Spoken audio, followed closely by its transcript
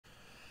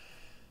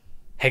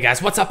Hey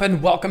guys, what's up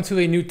and welcome to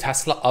a new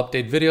Tesla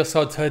update video.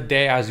 So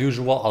today, as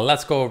usual,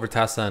 let's go over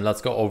Tesla and let's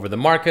go over the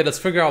market. Let's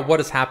figure out what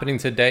is happening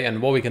today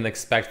and what we can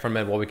expect from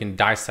it, what we can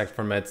dissect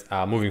from it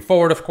moving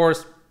forward, of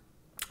course.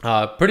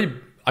 Tomorrow's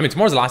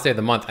the last day of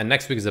the month and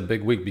next week is a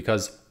big week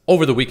because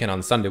over the weekend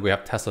on Sunday, we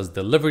have Tesla's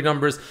delivery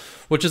numbers,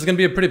 which is going to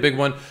be a pretty big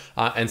one,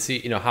 and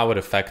see, how it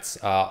affects,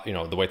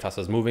 the way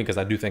Tesla's moving, because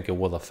I do think it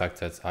will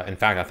affect it. In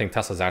fact, I think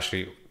Tesla's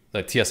actually,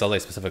 the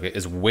TSLA specifically,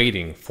 is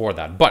waiting for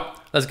that. But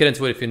let's get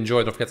into it. If you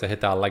enjoyed, don't forget to hit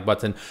that like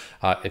button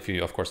if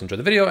you, of course, enjoyed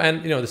the video.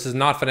 And, this is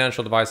not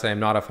financial advice. I am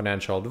not a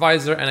financial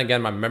advisor. And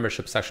again, my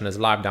membership section is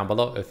live down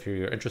below if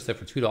you're interested,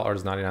 for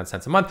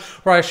 $2.99 a month,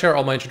 where I share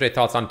all my intraday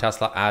thoughts on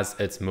Tesla as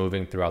it's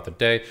moving throughout the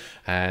day.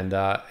 And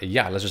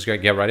yeah, let's just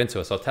get right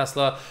into it. So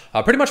Tesla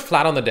pretty much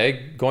flat on the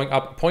day, going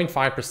up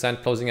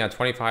 0.5%, closing at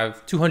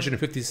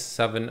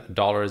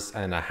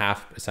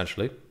 $257.50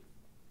 essentially.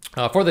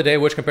 For the day,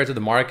 which compared to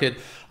the market,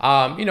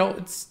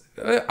 it's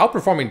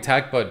outperforming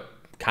tech, but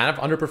kind of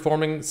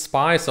underperforming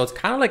SPY. So it's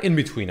kind of like in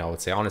between, I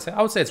would say. Honestly,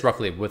 I would say it's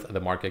roughly with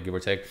the market, give or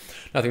take.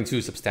 Nothing too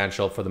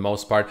substantial for the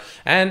most part.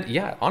 And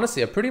yeah,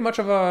 honestly, pretty much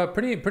of a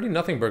pretty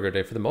nothing burger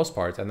day for the most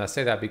part. And I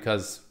say that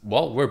because,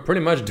 well, we're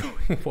pretty much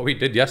doing what we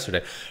did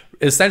yesterday.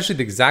 Essentially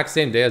the exact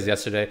same day as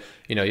yesterday.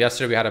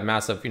 Yesterday we had a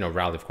massive,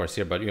 rally, of course,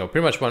 here, but,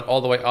 pretty much went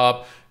all the way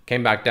up,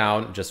 came back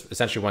down, just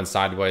essentially went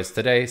sideways.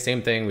 Today,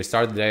 same thing. We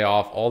started the day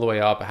off all the way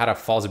up, had a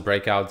false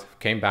breakout,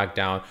 came back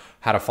down,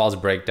 had a false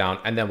breakdown,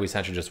 and then we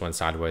essentially just went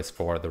sideways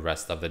for the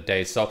rest of the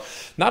day. So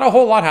not a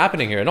whole lot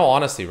happening here, no,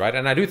 honestly, right?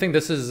 And I do think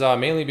this is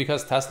mainly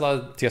because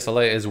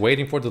TSLA is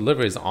waiting for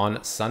deliveries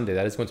on Sunday.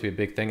 That is going to be a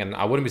big thing, and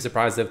I wouldn't be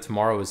surprised if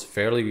tomorrow is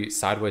fairly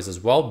sideways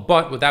as well.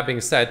 But with that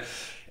being said,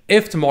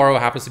 if tomorrow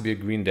happens to be a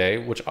green day,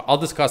 which I'll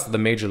discuss the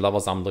major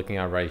levels I'm looking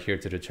at right here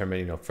to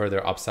determine,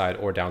 further upside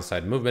or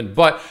downside movement.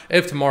 But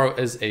if tomorrow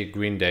is a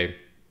green day,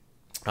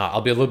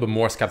 I'll be a little bit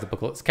more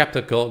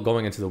skeptical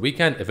going into the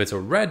weekend. If it's a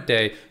red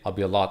day, I'll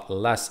be a lot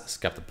less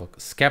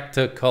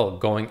skeptical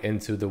going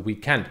into the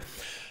weekend.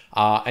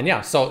 And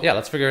yeah, so yeah,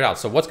 let's figure it out.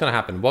 So what's going to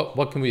happen?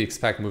 What can we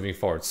expect moving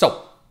forward?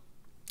 So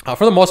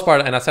for the most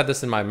part, and I said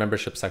this in my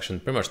membership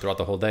section pretty much throughout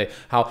the whole day,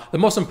 how the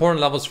most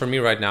important levels for me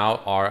right now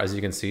are, as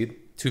you can see,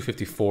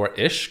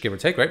 254-ish, give or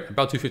take, right?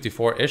 About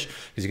 254-ish,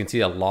 because you can see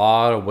a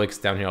lot of wicks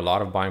down here, a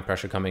lot of buying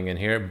pressure coming in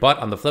here. But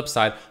on the flip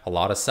side, a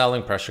lot of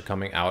selling pressure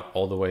coming out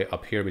all the way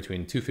up here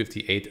between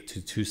 $258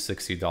 to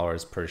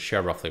 $260 per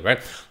share, roughly, right?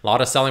 A lot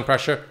of selling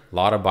pressure, a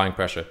lot of buying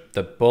pressure.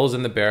 The bulls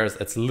and the bears,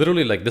 it's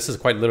literally like, this is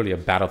quite literally a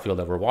battlefield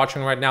that we're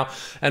watching right now.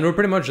 And we're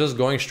pretty much just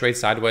going straight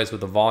sideways, with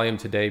the volume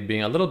today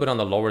being a little bit on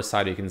the lower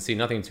side. You can see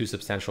nothing too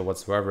substantial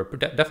whatsoever.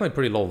 Definitely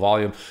pretty low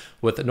volume,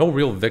 with no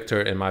real victor,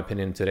 in my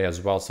opinion, today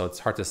as well. So it's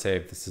hard to say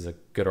if this is a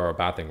good or a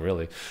bad thing,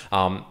 really,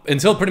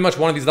 until pretty much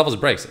one of these levels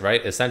breaks,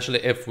 right?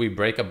 Essentially, if we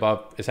break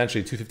above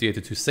essentially 258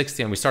 to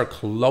 260 and we start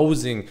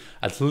closing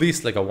at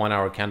least like a 1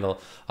 hour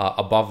candle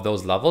above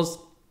those levels,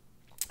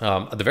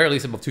 at the very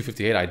least above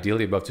 258,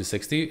 ideally above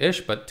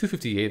 260-ish, but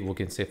 258 we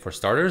can say for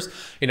starters,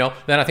 then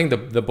I think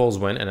the bulls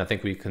win, and I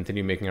think we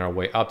continue making our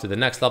way up to the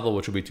next level,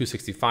 which will be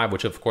 265,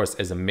 which of course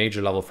is a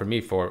major level for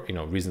me for,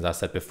 reasons I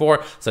said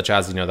before, such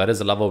as, that is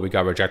a level we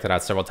got rejected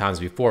at several times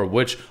before,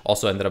 which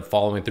also ended up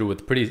following through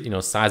with pretty,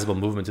 sizable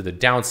movement to the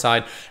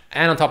downside.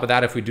 And on top of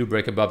that, if we do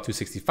break above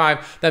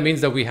 265, that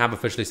means that we have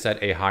officially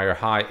set a higher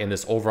high in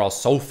this overall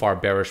so far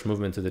bearish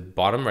movement to the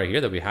bottom right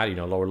here that we had,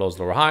 lower lows,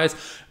 lower highs.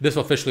 This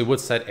officially would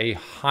set a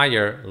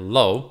higher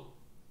low,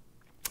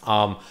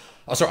 a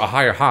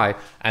higher high,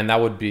 and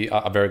that would be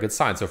a very good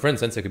sign. So for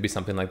instance, it could be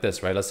something like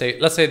this, right? Let's say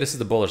this is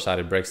the bullish side.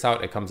 It breaks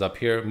out, it comes up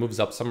here, moves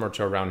up somewhere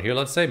to around here,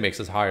 let's say, makes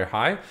this higher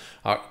high,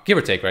 give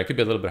or take, right? It could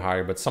be a little bit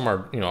higher, but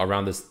somewhere,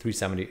 around this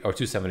 370 or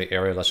 270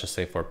 area, let's just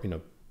say, for,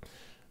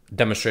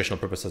 demonstrational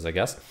purposes, I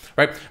guess,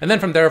 right? And then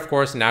from there, of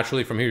course,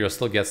 naturally from here, you'll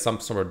still get some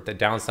sort of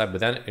downside, but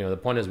then, the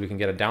point is we can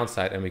get a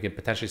downside and we can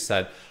potentially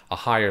set a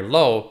higher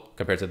low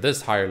compared to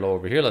this higher low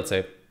over here, let's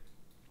say,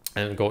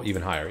 and go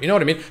even higher. You know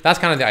what I mean? That's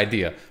kind of the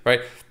idea,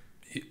 right?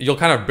 You'll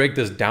kind of break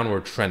this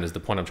downward trend is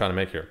the point I'm trying to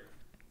make here,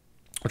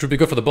 which would be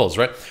good for the bulls,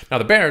 right? Now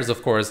the bears,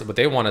 of course, what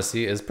they want to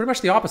see is pretty much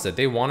the opposite.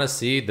 They want to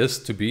see this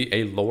to be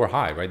a lower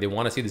high, right? They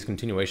want to see this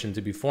continuation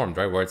to be formed,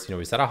 right? Where it's,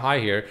 we set a high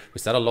here, we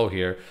set a low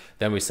here,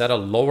 then we set a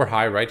lower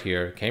high right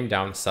here, came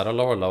down, set a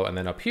lower low, and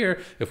then up here,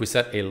 if we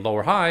set a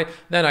lower high,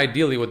 then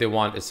ideally what they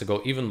want is to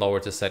go even lower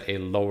to set a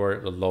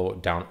lower low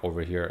down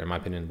over here, in my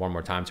opinion, one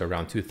more time to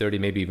around 230,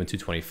 maybe even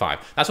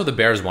 225. That's what the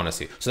bears want to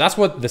see. So that's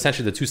what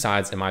essentially the two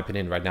sides, in my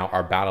opinion, right now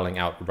are battling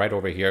out right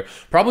over here,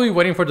 probably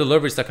waiting for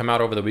deliveries to come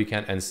out over the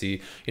weekend and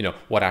see,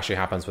 what actually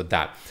happens with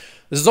that.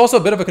 This is also a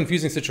bit of a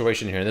confusing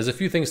situation here. There's a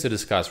few things to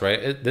discuss,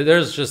 right?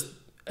 There's just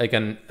like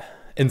an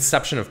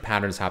inception of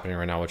patterns happening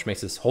right now, which makes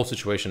this whole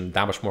situation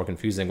that much more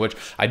confusing, which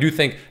I do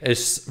think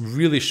is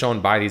really shown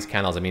by these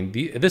candles. I mean,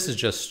 this is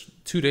just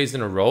 2 days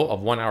in a row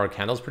of 1 hour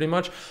candles, pretty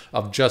much,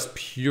 of just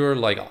pure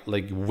like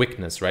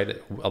wickness,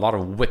 right? A lot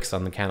of wicks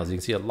on the candles. You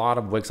can see a lot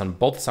of wicks on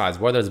both sides,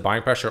 whether it's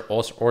buying pressure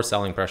or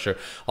selling pressure.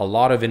 A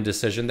lot of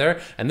indecision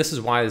there, and this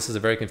is why this is a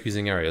very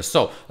confusing area.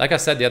 So, like I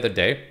said the other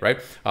day, right?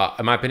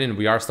 In my opinion,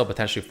 we are still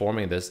potentially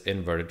forming this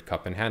inverted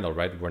cup and handle,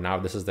 right? Where now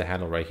this is the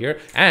handle right here,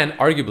 and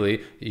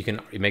arguably you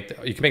can make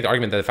the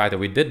argument that the fact that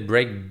we did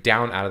break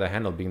down out of the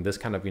handle, being this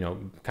kind of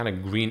kind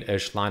of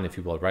greenish line, if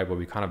you will, right, where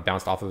we kind of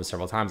bounced off of it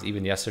several times,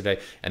 even yesterday,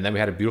 and then we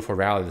had a beautiful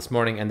rally this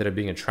morning, ended up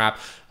being a trap,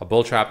 a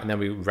bull trap, and then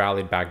we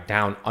rallied back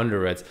down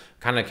under it,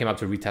 kind of came up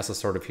to retest us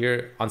sort of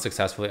here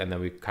unsuccessfully, and then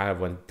we kind of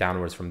went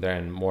downwards from there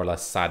and more or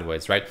less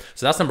sideways, right?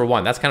 So that's number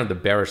one. That's kind of the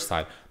bearish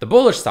side. The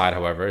bullish side,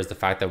 however, is the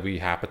fact that we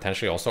have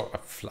potentially also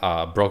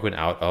broken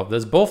out of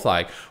this bull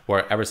flag,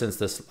 where ever since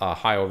this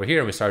high over here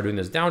and we started doing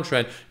this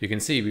downtrend, you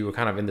can see we were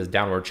kind of in this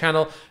downward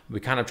channel.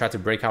 We kind of tried to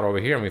break out over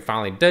here, and we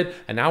finally did,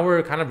 and now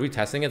we're kind of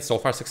retesting it so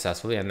far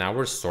successfully, and now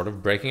we're sort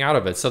of breaking out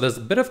of it. So there's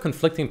a bit of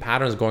conflicting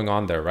patterns going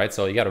on there, right?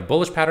 So you got a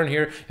bullish pattern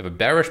here, you have a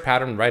bearish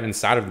pattern right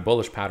inside of the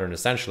bullish pattern.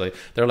 Essentially,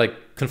 they're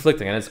like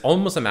conflicting, and it's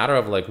almost a matter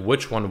of like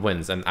which one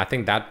wins. And I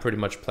think that pretty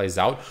much plays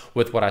out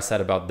with what I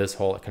said about this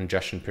whole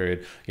congestion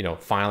period,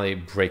 finally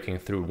breaking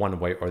through one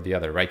way or the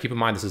other, right? Keep in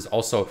mind, this is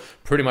also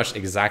pretty much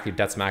exactly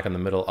dead smack in the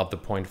middle of the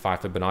 0.5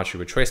 Fibonacci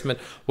retracement,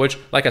 which,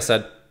 like I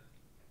said,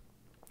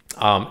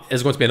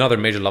 is going to be another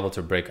major level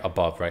to break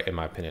above, right, in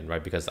my opinion,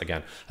 right? Because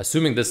again,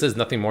 assuming this is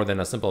nothing more than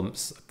a simple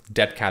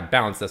dead cat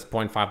bounce, this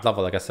 0.5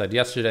 level, like I said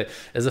yesterday,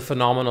 is a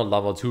phenomenal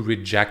level to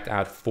reject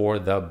at for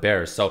the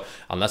bears. So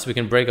unless we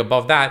can break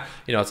above that,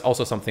 it's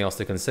also something else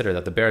to consider,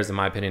 that the bears, in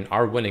my opinion,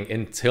 are winning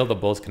until the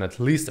bulls can at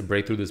least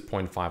break through this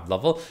 0.5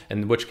 level,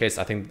 in which case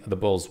I think the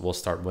bulls will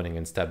start winning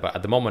instead. But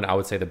at the moment, I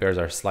would say the bears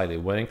are slightly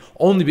winning,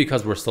 only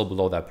because we're still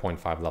below that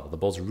 0.5 level. The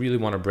bulls really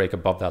want to break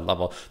above that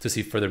level to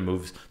see further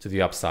moves to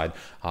the upside,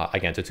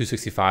 again, to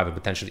 265 and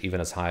potentially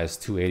even as high as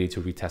 280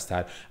 to retest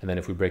that. And then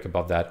if we break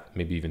above that,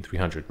 maybe even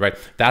 300, right?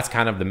 That's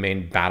kind of the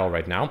main battle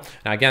right now.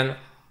 And again,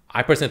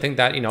 I personally think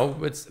that,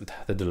 it's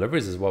the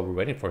deliveries is what we're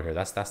waiting for here.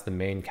 That's the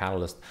main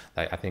catalyst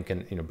that I think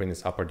can, bring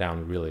this up or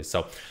down really.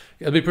 So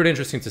it'll be pretty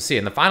interesting to see.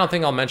 And the final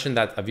thing I'll mention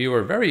that a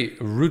viewer very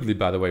rudely,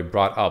 by the way,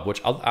 brought up,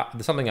 which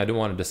is something I do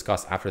want to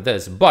discuss after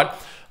this, but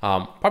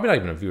probably not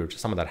even a viewer,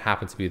 just someone that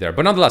happened to be there.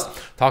 But nonetheless,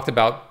 talked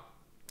about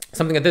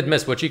something I did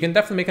miss, which you can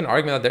definitely make an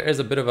argument that there is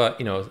a bit of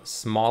a,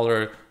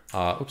 smaller,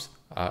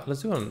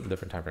 let's do it on a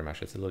different time frame.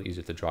 Actually, it's a little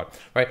easier to draw it,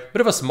 right?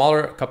 Bit of a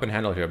smaller cup and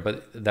handle here.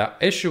 But the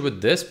issue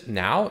with this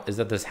now is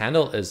that this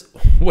handle is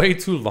way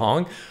too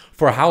long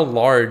for how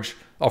large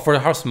or for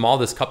how small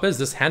this cup is.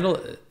 This handle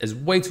is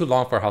way too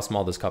long for how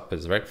small this cup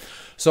is, right?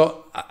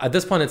 So at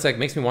this point, it's like,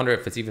 makes me wonder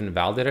if it's even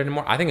validated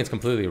anymore. I think it's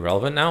completely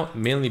irrelevant now,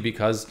 mainly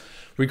because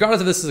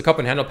regardless if this is a cup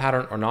and handle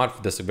pattern or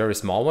not, this is a very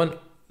small one,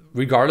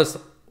 regardless,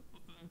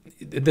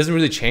 it doesn't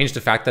really change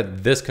the fact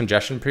that this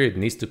congestion period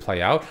needs to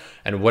play out,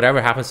 and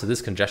whatever happens to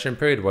this congestion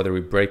period, whether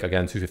we break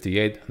again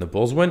 258 and the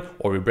bulls win,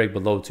 or we break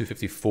below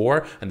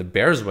 254 and the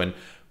bears win,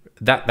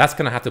 that's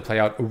going to have to play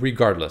out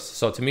regardless.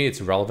 So to me, it's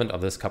relevant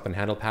of this cup and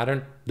handle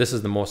pattern. This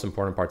is the most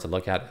important part to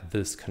look at,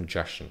 this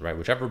congestion, right?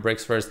 Whichever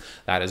breaks first,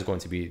 that is going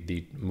to be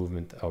the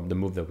movement of the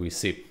move that we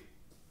see.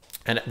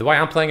 And the way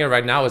I'm playing it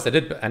right now is I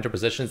did enter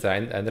positions that I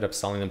ended up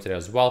selling them today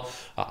as well.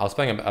 I was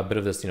playing a bit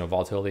of this,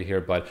 volatility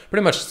here, but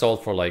pretty much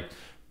sold for like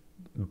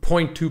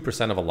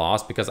 0.2% of a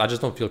loss because I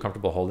just don't feel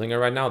comfortable holding it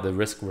right now. The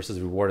risk versus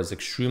reward is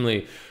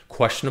extremely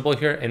questionable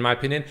here, in my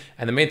opinion.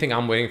 And the main thing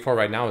I'm waiting for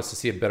right now is to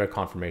see a better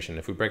confirmation.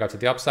 If we break out to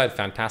the upside,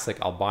 fantastic,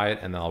 I'll buy it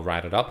and then I'll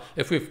ride it up.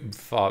 If we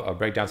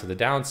break down to the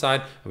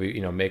downside, we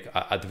make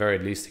at the very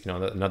least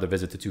another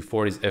visit to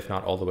 240s, if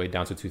not all the way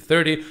down to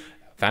 230.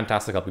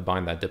 Fantastic, I'll be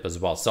buying that dip as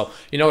well. So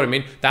you know what I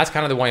mean? That's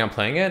kind of the way I'm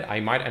playing it. I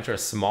might enter a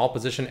small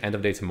position end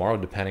of day tomorrow,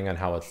 depending on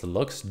how it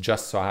looks,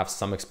 just so I have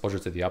some exposure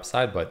to the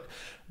upside. But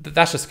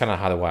that's just kind of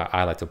how the way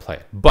I like to play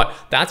it. But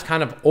that's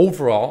kind of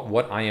overall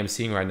what I am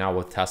seeing right now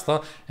with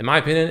Tesla. In my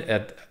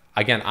opinion,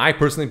 again, I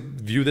personally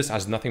view this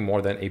as nothing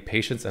more than a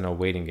patience and a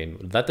waiting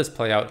game. Let this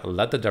play out.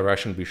 Let the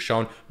direction be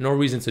shown. No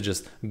reason to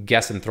just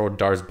guess and throw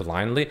darts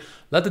blindly.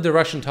 Let the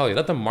direction tell you.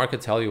 Let the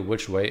market tell you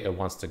which way it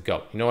wants to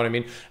go. You know what I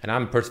mean? And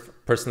I'm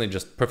personally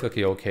just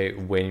perfectly okay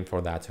waiting for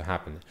that to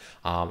happen.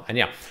 And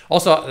yeah,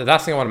 also the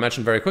last thing I want to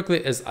mention very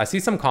quickly is I see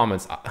some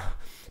comments.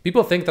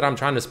 People think that I'm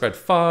trying to spread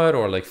FUD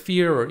or like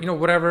fear or,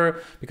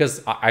 whatever,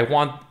 because I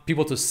want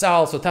people to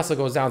sell so Tesla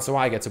goes down so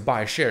I get to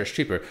buy shares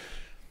cheaper.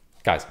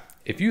 Guys,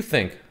 if you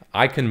think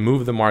I can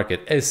move the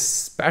market,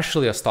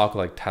 especially a stock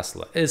like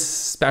Tesla,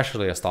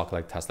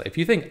 if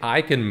you think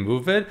I can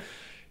move it,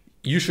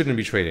 you shouldn't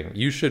be trading.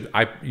 You should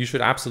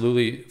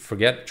absolutely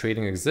forget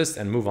trading exists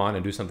and move on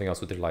and do something else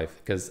with your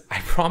life. Because I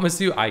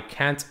promise you, I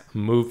can't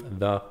move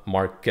the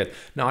market.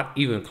 Not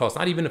even close.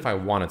 Not even if I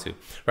wanted to,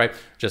 right?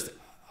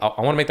 I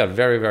want to make that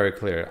very, very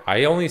clear.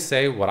 I only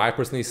say what I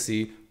personally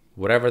see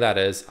whatever that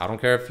is. I don't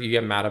care if you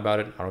get mad about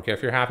it. I don't care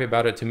if you're happy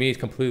about it. To me, it's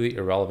completely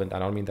irrelevant. I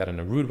don't mean that in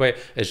a rude way.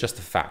 It's just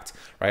a fact,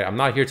 right? I'm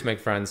not here to make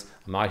friends.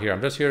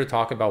 I'm just here to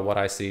talk about what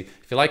I see.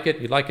 If you like it,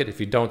 you like it. If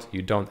you don't,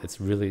 you don't. It's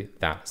really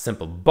that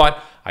simple.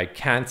 But I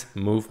can't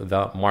move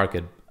the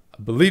market.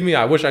 Believe me,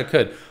 I wish I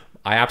could.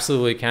 I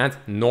absolutely can't,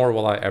 nor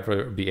will I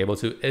ever be able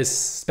to,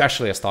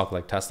 especially a stock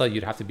like Tesla.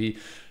 You'd have to be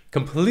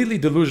completely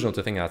delusional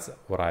to think that's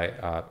what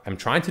I am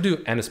trying to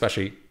do and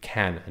especially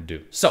can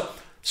do. So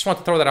just want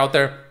to throw that out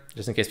there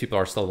just in case people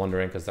are still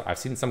wondering, because I've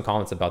seen some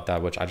comments about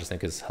that, which I just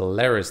think is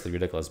hilariously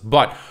ridiculous.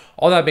 But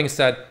all that being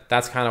said,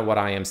 that's kind of what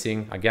I am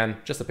seeing. Again,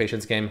 just a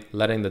patience game,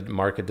 letting the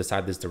market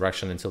decide this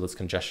direction until this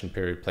congestion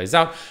period plays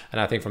out. And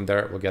I think from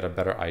there, we'll get a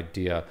better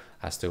idea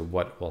as to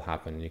what will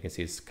happen. You can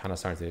see it's kind of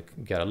starting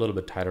to get a little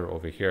bit tighter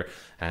over here.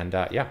 And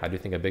yeah, I do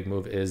think a big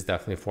move is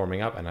definitely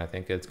forming up. And I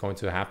think it's going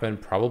to happen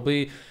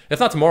probably,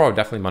 if not tomorrow,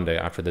 definitely Monday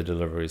after the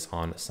deliveries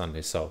on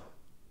Sunday. So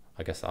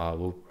I guess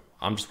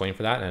I'm just waiting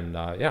for that. And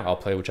yeah, I'll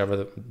play whichever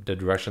the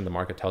direction the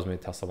market tells me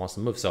Tesla wants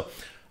to move. So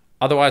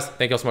otherwise,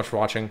 thank you all so much for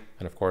watching.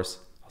 And of course,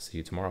 I'll see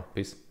you tomorrow.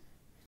 Peace.